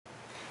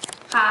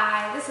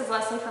Hi, this is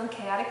Leslie from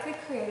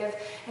Decorative,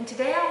 and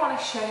today I want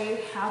to show you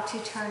how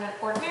to turn an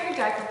ordinary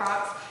diaper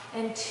box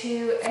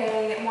into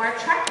a more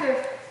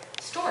attractive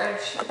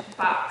storage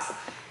box.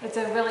 It's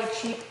a really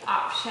cheap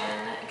option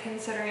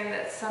considering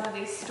that some of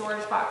these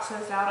storage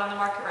boxes out on the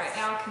market right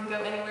now can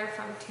go anywhere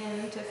from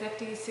 $10 to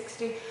 $50,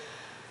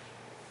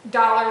 $60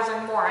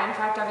 or more. In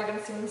fact, I've even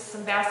seen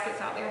some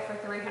baskets out there for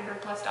 $300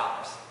 plus.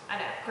 I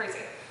know,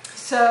 crazy.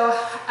 So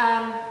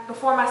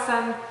before my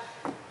son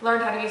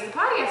learned how to use the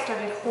potty, I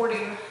started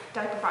hoarding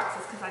diaper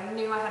boxes because I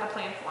knew I had a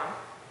plan for them.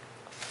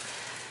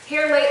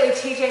 Here lately,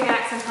 TJ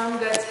Maxx and Home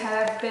Goods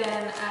have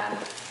been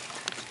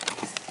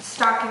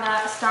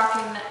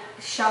stocking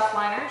shelf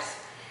liners.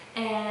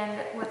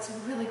 And what's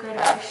really great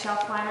about these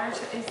shelf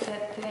liners is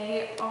that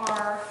they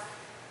are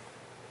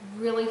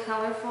really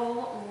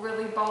colorful,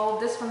 really bold.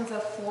 This one's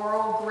a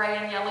floral gray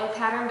and yellow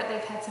pattern, but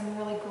they've had some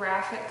really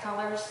graphic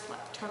colors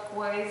like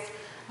turquoise,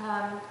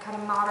 kind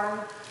of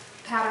modern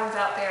patterns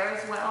out there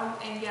as well,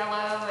 and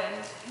yellow,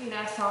 and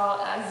I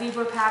saw a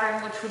zebra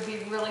pattern which would be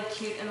really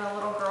cute in a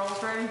little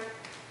girl's room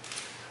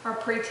or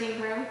preteen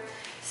room.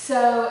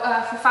 So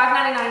for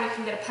 $5.99 you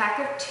can get a pack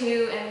of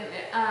 2,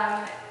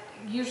 and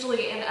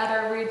usually in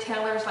other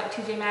retailers like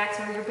TJ Maxx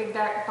or your big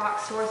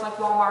box stores like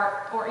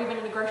Walmart or even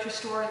in the grocery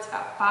store, it's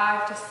about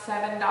 $5 to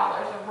 $7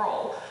 a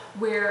roll,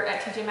 where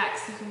at TJ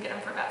Maxx you can get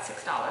them for about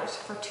 $6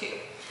 for 2.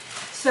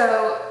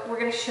 So we're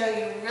going to show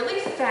you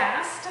really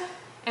fast.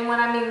 And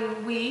when I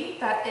mean we,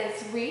 that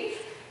is Reeve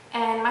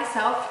and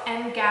myself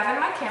and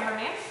Gavin, my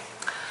cameraman.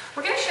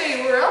 We're going to show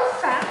you real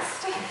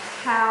fast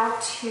how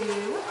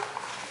to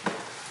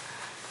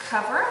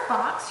cover a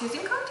box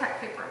using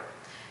contact paper.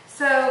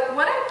 So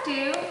what I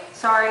do,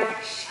 sorry,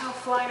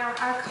 shelf liner,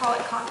 I call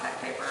it contact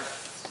paper.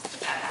 It's just a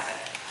bad habit.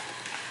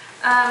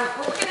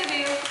 What we're going to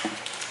do,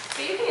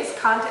 so you can use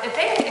contact, if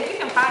you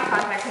can find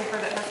contact paper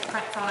that has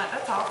prints on it,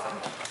 that's awesome.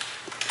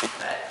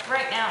 But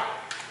right now,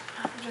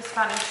 I'm just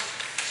finding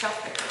shelf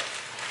paper.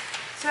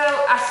 So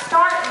I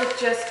start with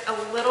just a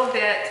little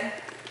bit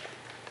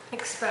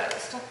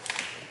exposed.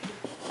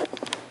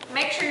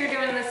 Make sure you're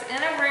doing this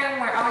in a room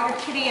where all your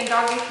kitty and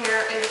doggy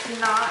hair is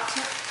not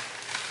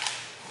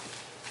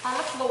on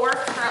the floor, or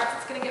else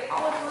it's going to get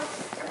all over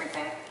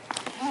everything.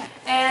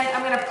 And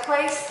I'm going to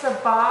place the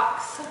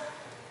box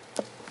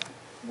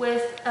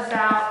with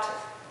about,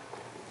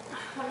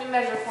 let me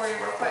measure for you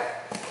real quick.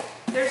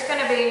 There's going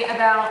to be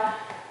about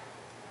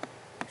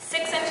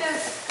 6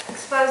 inches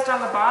exposed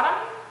on the bottom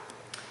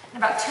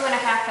and about 2.5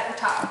 at the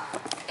top.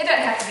 It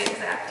doesn't have to be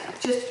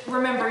exact. Just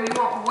remember, you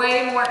want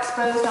way more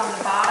exposed on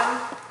the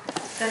bottom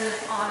than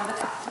on the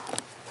top.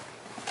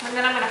 And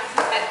then I'm going to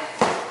flip it,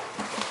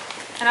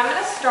 and I'm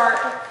going to start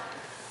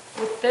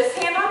with this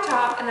hand on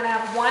top, and then I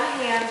have one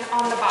hand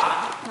on the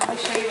bottom. Let me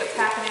show you what's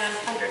happening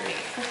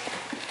underneath.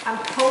 I'm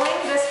pulling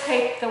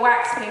the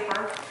wax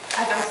paper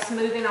as I'm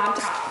smoothing on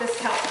top. This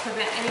helps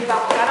prevent any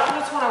bubbles. I don't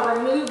just want to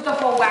remove the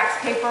whole wax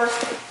paper.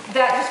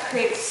 That just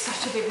creates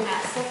such a big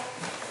mess.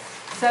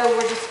 So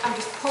I'm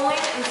just pulling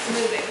and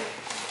smoothing.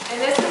 And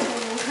this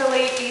is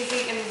really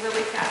easy and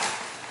really fast.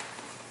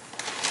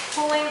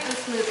 Pulling and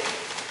smoothing.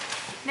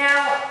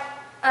 Now,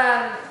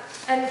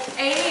 and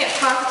Amy at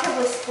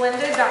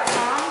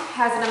PositivelySplendid.com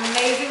has an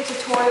amazing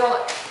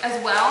tutorial as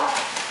well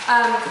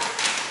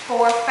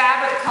for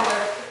fabric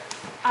covered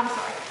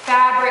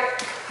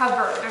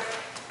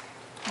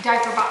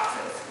diaper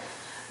boxes.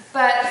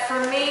 But for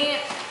me,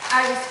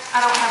 I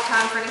don't have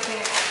time for anything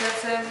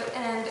expensive,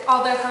 and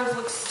although hers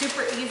looks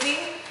super easy,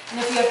 and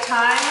if you have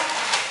time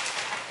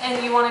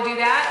and you want to do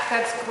that,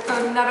 that's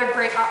another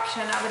great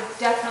option. I would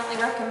definitely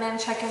recommend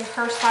checking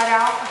her site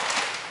out.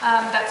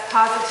 That's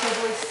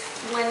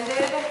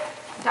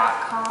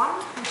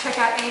PositivelySplendid.com, and check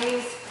out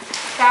Amy's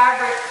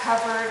fabric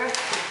covered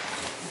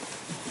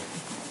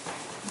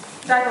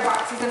diaper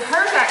boxes, and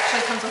hers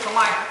actually comes with a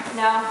liner.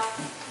 Now,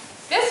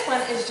 this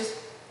one is just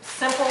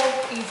simple,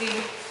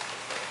 easy.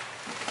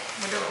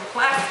 We're doing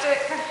plastic,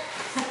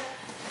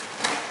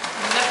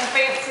 nothing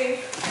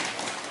fancy.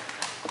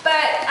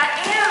 But I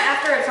am,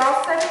 after it's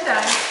all said and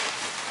done,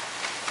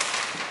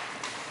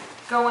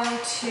 going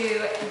to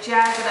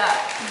jazz it up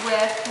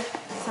with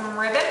some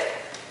ribbon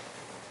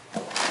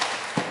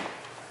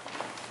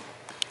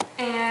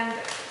and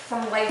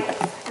some labels,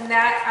 and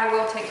that I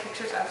will take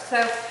pictures of.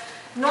 So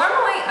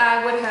normally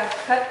I would have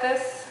cut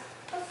this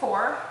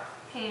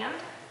beforehand,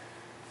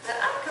 but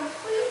I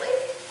completely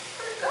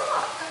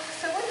forgot.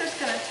 So we're just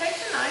going to take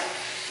the knife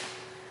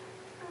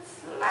and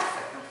slice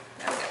it.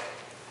 There we go.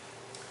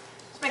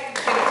 Just make a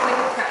quick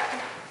cut.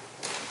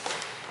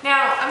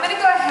 Now I'm going to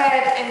go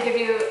ahead and give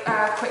you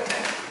a quick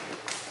tip.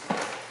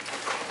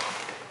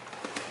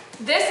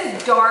 This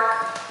is dark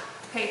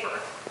paper,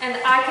 and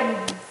I can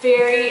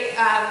very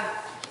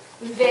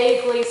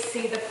vaguely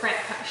see the print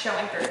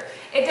showing through.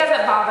 It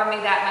doesn't bother me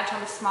that much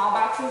on the small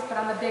boxes, but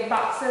on the big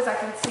boxes I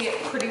can see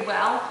it pretty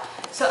well.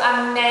 So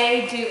I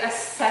may do a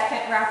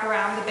second wrap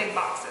around the big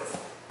boxes.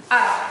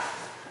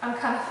 I'm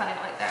kind of funny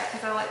like that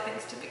because I like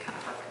things to be kind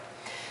of perfect.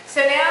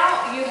 So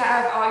now you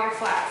have all your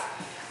flats.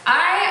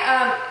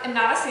 I am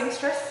not a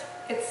seamstress.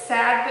 it's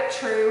sad but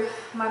true.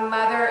 My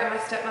mother and my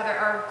stepmother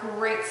are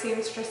great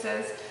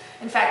seamstresses.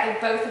 In fact, they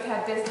both have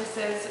had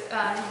businesses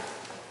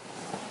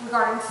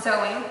regarding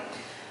sewing.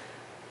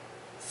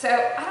 So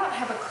I don't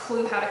have a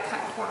clue how to cut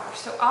corners.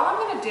 So all I'm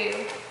going to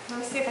do, let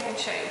me see if I can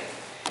show you.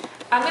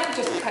 I'm going to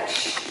just cut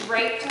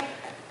straight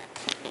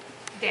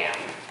down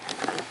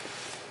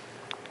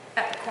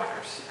at the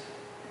corners.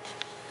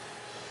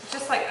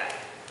 Just like that.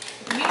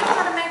 If you know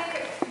how to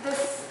make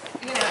this,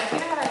 you know, if you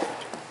know how to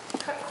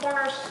cut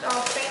corners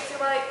all fancy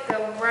like, go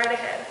right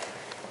ahead.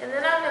 And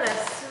then I'm going to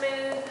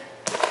smooth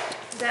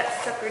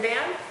that sucker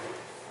down.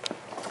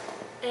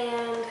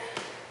 And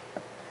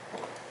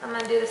I'm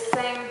going to do the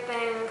same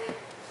thing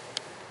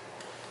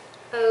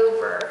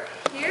over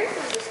here.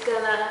 I'm just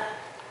going to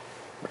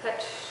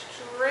cut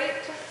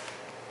straight.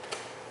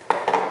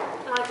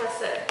 Like I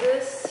said,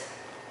 this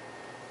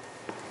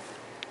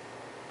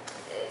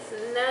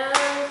is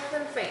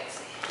nothing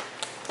fancy.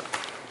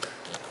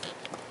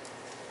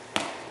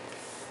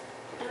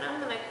 And I'm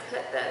going to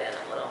cut that in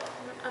a little.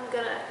 I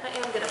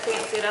am going to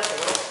fancy it up a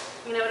little.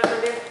 You know what I'm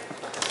going to do?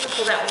 I'm going to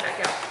pull that one back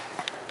out.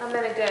 I'm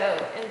going to go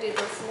and do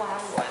this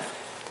long one.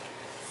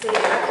 See, I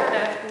kind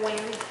of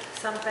winged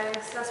some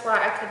things. That's why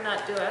I could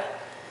not do a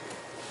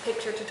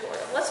picture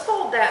tutorial. Let's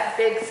fold that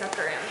big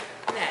sucker in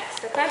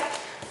next, okay?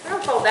 We're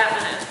going to fold that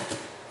one in.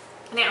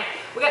 Now,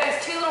 we got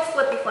these two little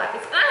flippy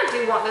flappies, and I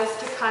do want those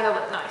to kind of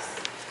look nice.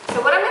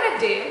 So what I'm going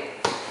to do,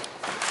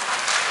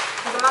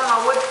 because I'm on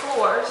my wood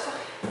floors,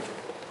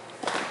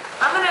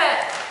 I'm going to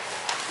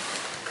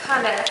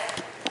kind of,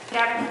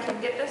 Gavin, you can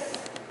get this?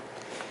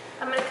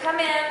 I'm going to come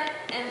in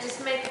and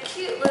just make a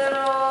cute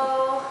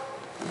little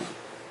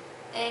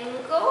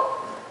angle,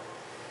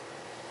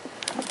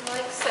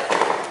 like so.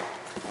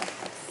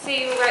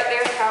 See right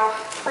there how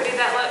pretty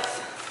that looks?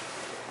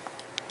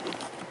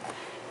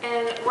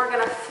 And we're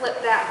going to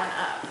flip that one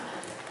up.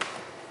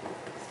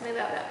 Smooth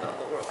out that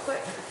bubble real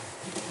quick.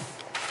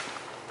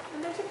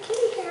 And there's a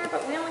kitty hair,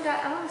 but I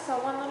only saw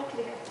one little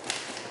kitty hair.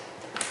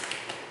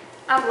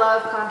 I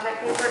love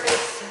contact paper.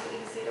 It's so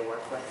easy to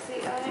work with.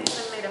 See, I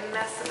even made a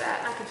mess of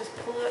that. I could just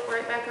pull it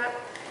right back up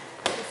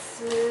and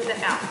smooth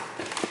it out.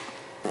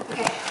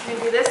 Okay, I'm going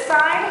to do this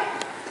side.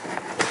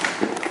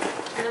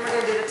 And then we're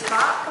going to do the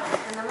top.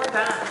 And then we're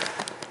done.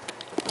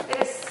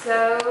 It is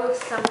so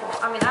simple.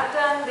 I mean, I've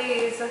done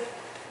these.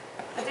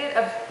 I did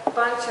a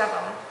bunch of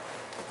them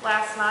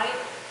last night.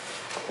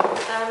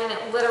 I mean,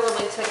 it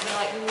literally took me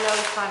like no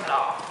time at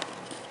all.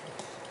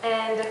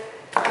 And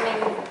I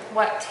mean,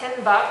 what,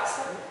 $10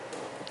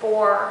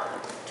 for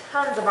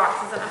tons of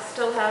boxes, and I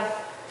still have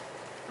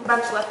a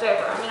bunch left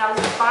over. I mean, I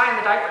was just buying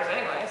the diapers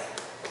anyways.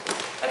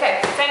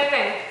 Okay, same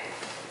thing.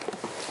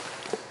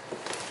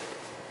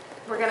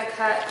 We're gonna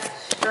cut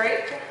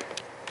straight.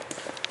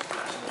 Gosh,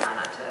 I'm trying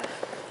not to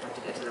have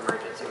to go to the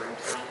emergency room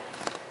tonight.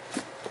 I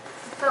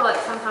feel like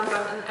sometimes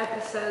I'm in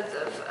episodes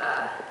of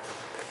that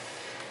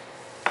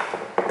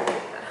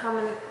Home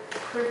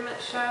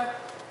Improvement show.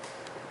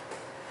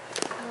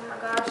 Oh my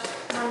gosh,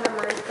 my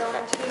memory's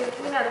going too.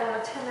 You know the one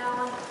with Tim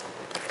Allen?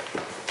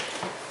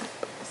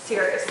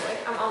 Seriously,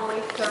 I'm only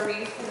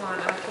 31.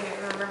 I can't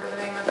even remember the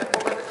name of it.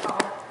 What was it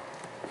called?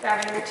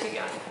 Gavin, you're too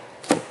young.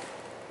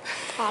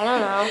 I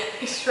don't know.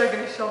 He's shrugging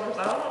his shoulders.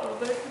 I don't know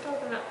what you're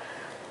talking about.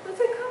 What's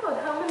it called?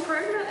 Home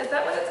Improvement? Is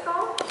that what it's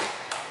called?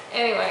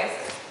 Anyways,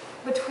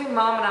 between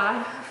Mom and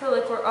I feel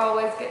like we're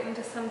always getting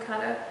into some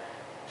kind of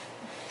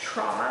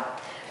trauma.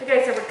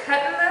 Okay, so we're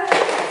cutting the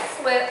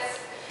slits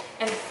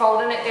and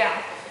folding it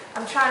down.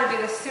 I'm trying to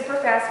do this super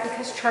fast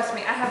because trust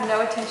me, I have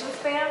no attention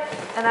span,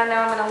 and I know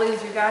I'm going to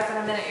lose you guys in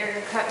a minute. You're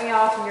going to cut me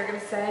off and you're going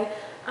to say,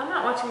 I'm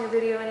not watching your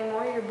video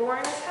anymore, you're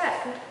boring as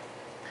heck.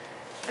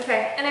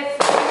 Okay, and if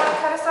you want to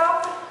cut us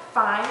off,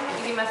 fine,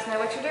 you must know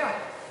what you're doing.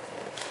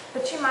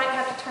 But you might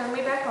have to turn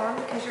me back on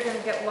because you're going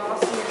to get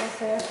lost and you're going to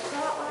say, I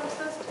forgot what I'm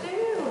supposed to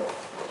do.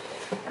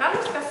 And I'm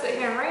just going to sit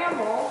here and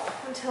ramble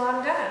until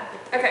I'm done.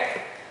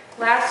 Okay,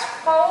 last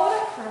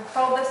fold. I'm going to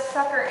fold this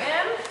sucker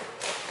in.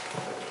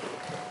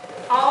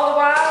 All the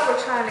while,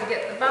 we're trying to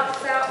get the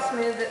bumps out,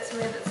 smooth it,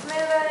 smooth it,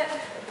 smooth it.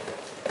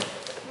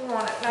 You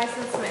want it nice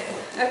and smooth.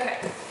 Okay.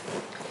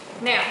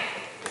 Now,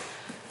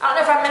 I don't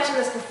know if I mentioned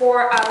this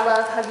before, I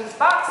love Huggies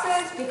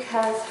boxes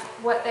because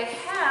what they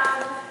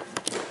have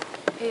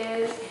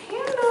is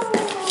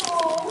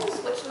handles,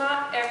 which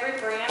not every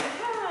brand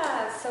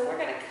has. So we're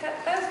going to cut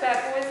those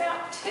bad boys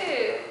out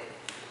too.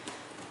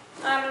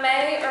 I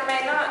may or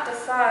may not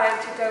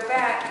decide to go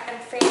back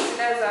and fancy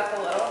those up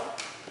a little.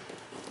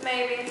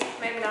 Maybe,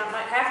 maybe not. I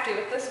might have to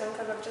with this one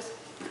because I've just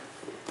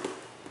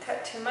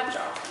cut too much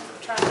off because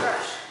I'm trying to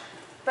rush.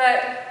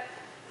 But,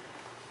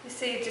 you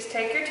see, just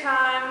take your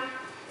time.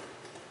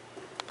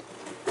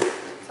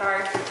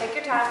 Sorry, take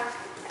your time.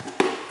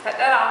 Cut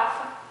that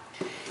off.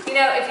 You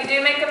know, if you do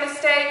make a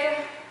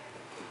mistake,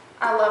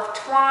 I love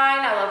twine,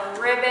 I love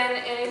ribbon,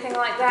 anything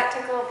like that.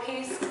 Take a little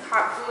piece,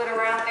 hot glue it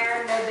around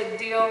there, no big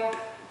deal.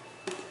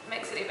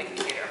 Makes it even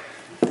cuter.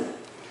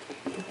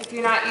 If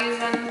you're not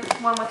using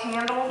one with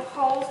handle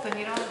holes, then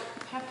you don't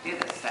have to do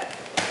this step.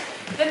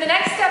 Then the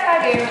next step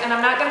I do, and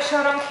I'm not going to show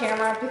it on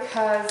camera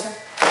because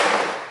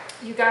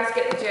you guys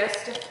get the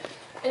gist.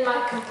 In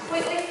my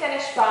completely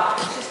finished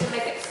box, just to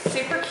make it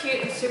super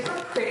cute and super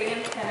pretty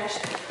and finished,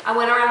 I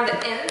went around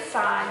the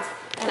insides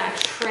and I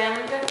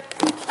trimmed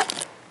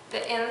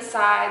the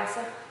insides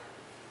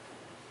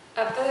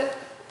of the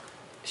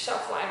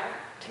shelf liner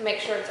to make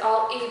sure it's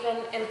all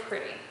even and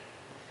pretty.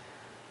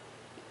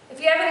 If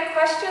you have any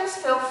questions,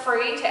 feel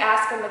free to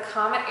ask in the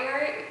comment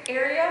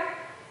area.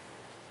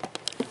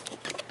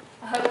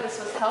 I hope this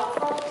was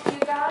helpful to you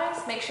guys.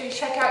 Make sure you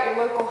check out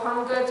your local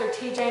Home Goods or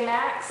TJ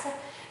Maxx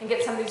and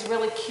get some of these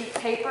really cute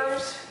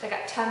papers. They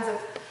got tons of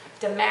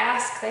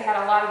damask. They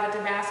had a lot of the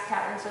damask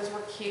patterns. Those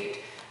were cute.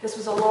 This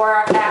was a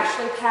Laura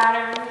Ashley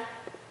pattern.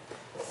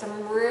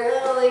 Some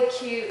really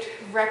cute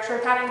retro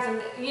patterns.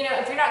 And you know,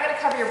 if you're not going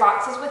to cover your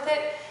boxes with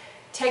it,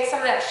 take some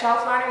of that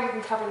shelf liner. You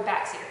can cover the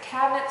backs of your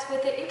cabinets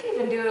with it. You can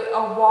even do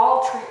a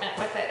wall treatment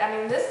with it. I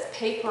mean, this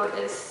paper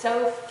is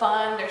so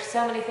fun. There's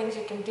so many things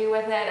you can do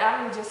with it.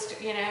 I'm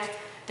just, you know,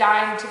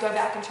 dying to go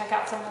back and check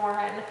out some more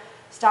and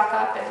stock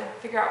up and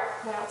figure out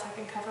what else I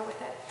can cover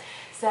with it.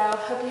 So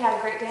hope you had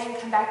a great day and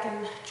come back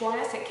and join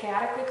us at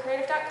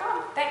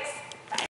chaoticallycreative.com. Thanks.